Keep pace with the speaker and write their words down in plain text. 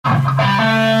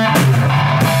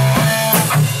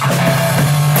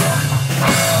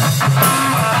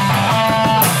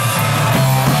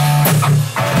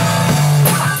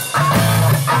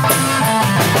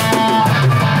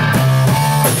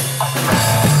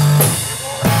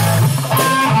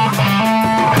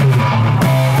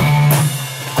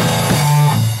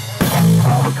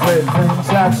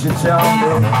that you tell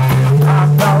me. I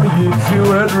know you do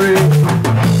agree.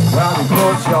 When you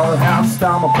put your hands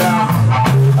down my back,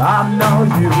 I know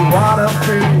you wanna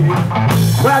be.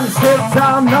 When you sit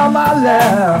down on my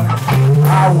lap,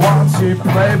 I want to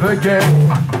play the game.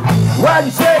 When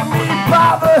you take me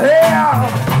by the hair,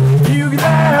 you can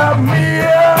have me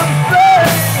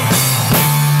insane.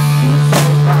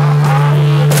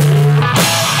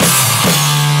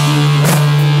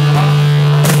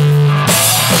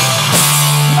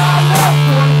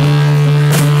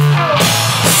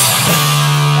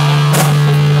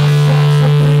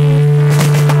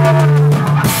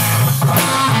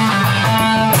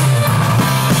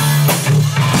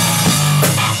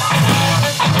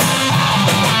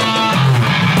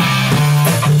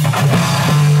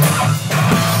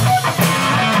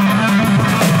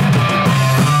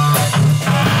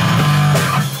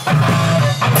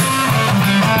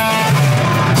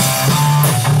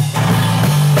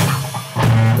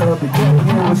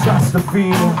 Just a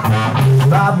feeling,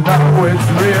 I know it's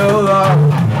real love.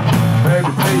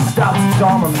 Baby, please stop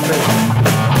storming me.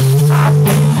 I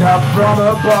think up from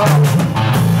above.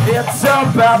 It's a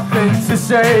bad thing to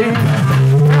say.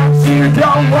 You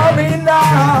don't want me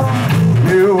now.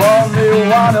 You only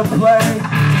wanna play,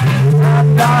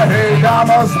 and I hate I'm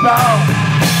a spell.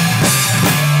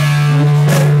 You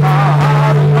take my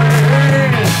heart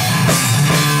away.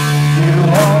 You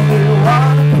only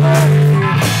wanna play.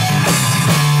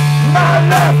 My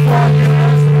left one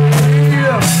is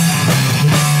real.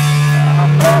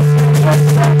 I'm lost in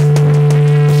what's